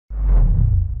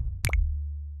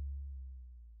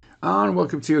And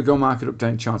welcome to your Go Market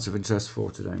Update Charts of Interest for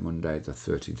today, Monday, the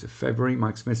 13th of February.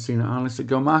 Mike Smith, Senior Analyst at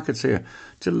Go Markets here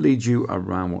to lead you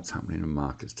around what's happening in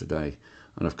markets today.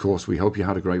 And of course, we hope you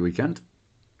had a great weekend.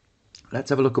 Let's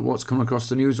have a look at what's coming across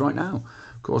the news right now.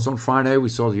 Of course, on Friday, we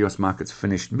saw the US markets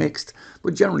finished mixed,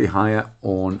 but generally higher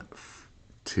on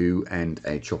to end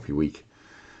a choppy week.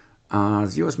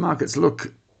 As US markets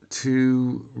look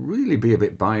to really be a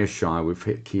bit bias shy, we've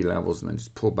hit key levels and then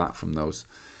just pulled back from those.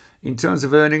 In terms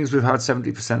of earnings, we've had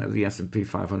 70% of the S&P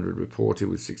 500 reported,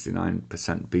 with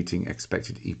 69% beating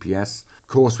expected EPS. Of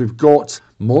course, we've got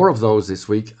more of those this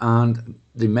week, and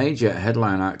the major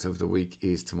headline act of the week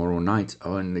is tomorrow night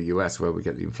in the US, where we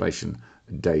get the inflation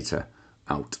data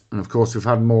out. And of course, we've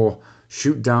had more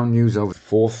shoot-down news over the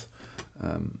fourth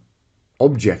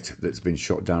object that's been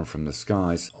shot down from the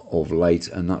skies of late,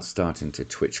 and that's starting to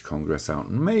twitch Congress out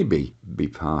and maybe be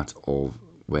part of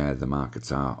where the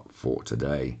markets are for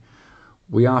today.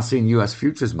 We are seeing US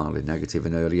futures mildly negative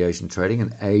in early Asian trading,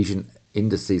 and Asian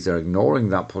indices are ignoring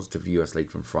that positive US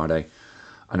lead from Friday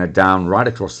and are down right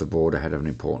across the board ahead of an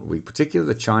important week.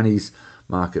 Particularly the Chinese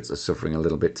markets are suffering a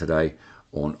little bit today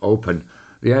on open.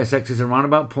 The ASX is around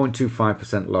about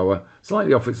 0.25% lower,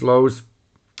 slightly off its lows,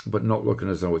 but not looking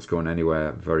as though it's going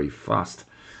anywhere very fast.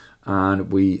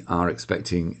 And we are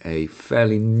expecting a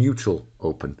fairly neutral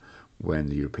open when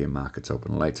the European markets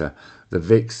open later. The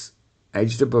VIX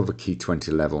edged above a key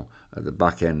 20 level at the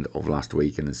back end of last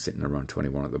week and is sitting around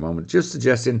 21 at the moment, just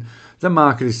suggesting the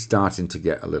market is starting to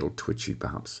get a little twitchy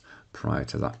perhaps prior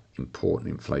to that important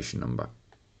inflation number.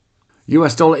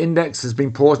 US dollar index has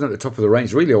been pausing at the top of the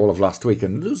range really all of last week,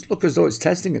 and it does look as though it's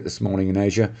testing it this morning in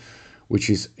Asia, which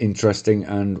is interesting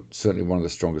and certainly one of the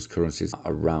strongest currencies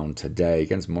around today.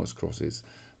 Against most crosses,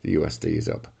 the USD is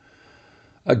up.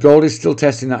 Gold is still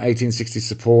testing that 1860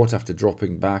 support after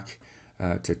dropping back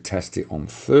to test it on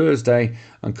Thursday,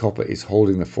 and copper is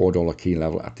holding the $4 key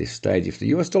level at this stage. If the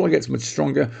US dollar gets much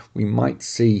stronger, we might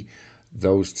see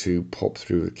those two pop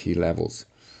through the key levels.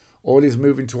 Oil is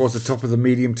moving towards the top of the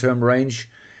medium-term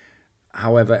range.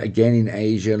 However, again in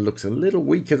Asia, looks a little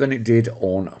weaker than it did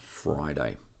on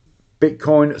Friday.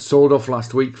 Bitcoin sold off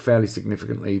last week fairly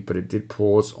significantly, but it did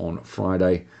pause on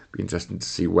Friday. Be interesting to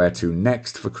see where to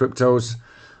next for cryptos.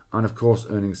 And of course,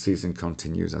 earnings season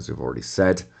continues, as we've already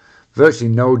said. Virtually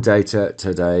no data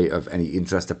today of any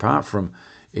interest, apart from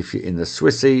if you're in the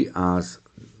Swissy, as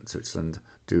Switzerland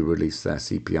do release their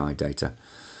CPI data.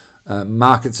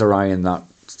 Markets are eyeing that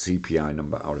CPI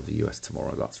number out of the US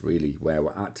tomorrow. That's really where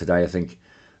we're at today, I think.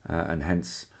 And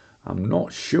hence, I'm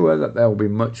not sure that there will be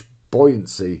much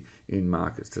buoyancy in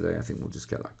markets today. I think we'll just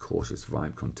get that cautious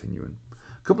vibe continuing.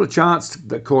 A couple of charts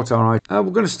that caught our eye.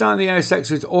 We're going to start in the ASX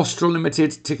with Austral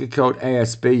Limited, ticker code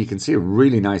ASB. You can see a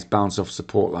really nice bounce off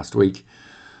support last week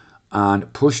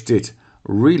and pushed it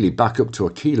really back up to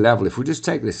a key level. If we just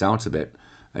take this out a bit,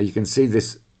 you can see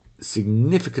this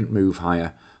significant move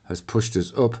higher has pushed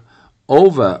us up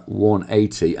over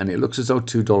 180, and it looks as though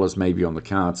 $2 may be on the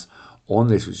cards on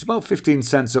this, which is about 15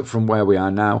 cents up from where we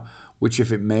are now, which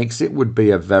if it makes it would be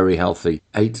a very healthy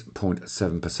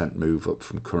 8.7% move up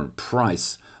from current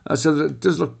price. So it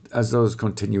does look as though there's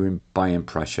continuing buying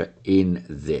pressure in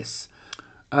this.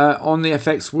 On the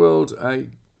FX world,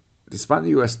 despite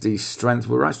the USD strength,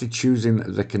 we're actually choosing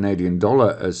the Canadian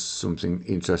dollar as something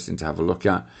interesting to have a look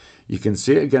at. You can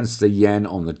see it against the yen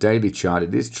on the daily chart.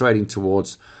 It is trading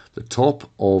towards the top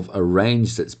of a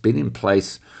range that's been in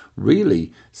place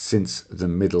really since the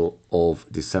middle of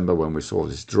December, when we saw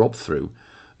this drop through.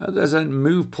 There's a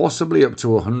move possibly up to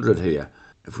 100 here.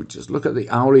 If we just look at the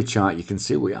hourly chart, you can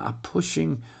see we are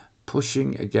pushing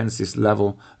against this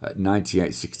level at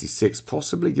 98.66,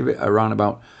 possibly give it around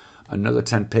about another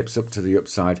 10 pips up to the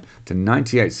upside to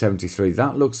 98.73.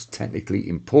 That looks technically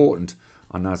important,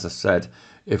 and as I said,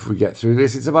 if we get through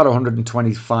this, it's about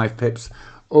 125 pips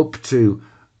up to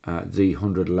the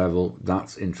 100 level.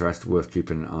 That's interest worth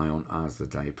keeping an eye on as the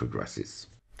day progresses.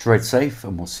 Trade safe,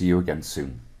 and we'll see you again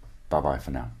soon. Bye bye for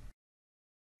now.